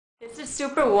This is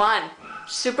Super One.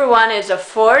 Super One is a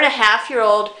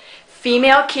 4.5-year-old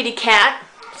female kitty cat.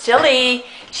 Silly.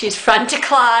 She's front to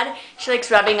clawed. She likes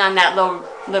rubbing on that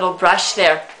little brush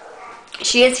there.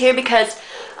 She is here because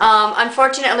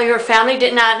unfortunately her family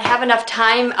did not have enough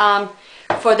time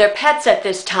for their pets at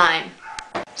this time.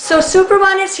 So Super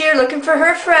One is here looking for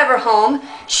her forever home.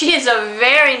 She is a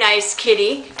very nice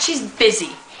kitty. She's busy.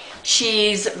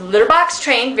 She's litter box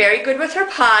trained, very good with her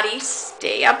potty.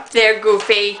 Stay up there,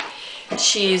 Goofy.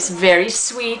 She's very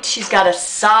sweet. She's got a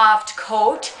soft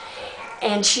coat,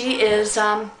 and she is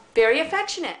very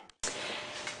affectionate.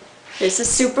 This is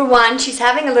Super One. She's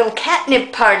having a little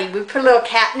catnip party. We put a little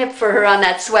catnip for her on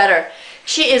that sweater.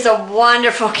 She is a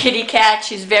wonderful kitty cat.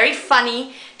 She's very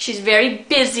funny. She's very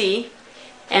busy,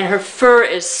 and her fur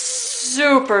is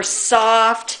super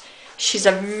soft. She's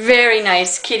a very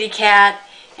nice kitty cat,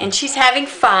 and she's having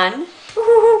fun.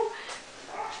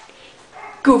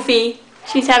 Goofy.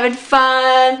 She's having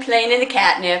fun playing in the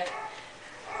catnip.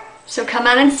 So come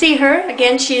on and see her.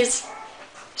 Again, she's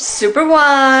Super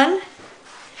One,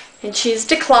 and she's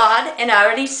declawed and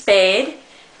already spayed.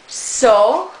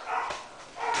 So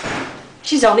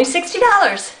she's only $60.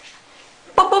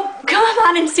 Boop, boop. Come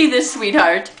on and see this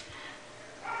sweetheart.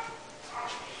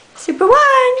 Super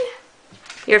One.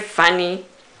 You're funny.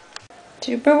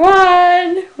 Super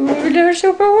One. Ooh, there's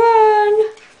Super One.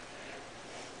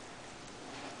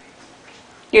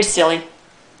 You're silly.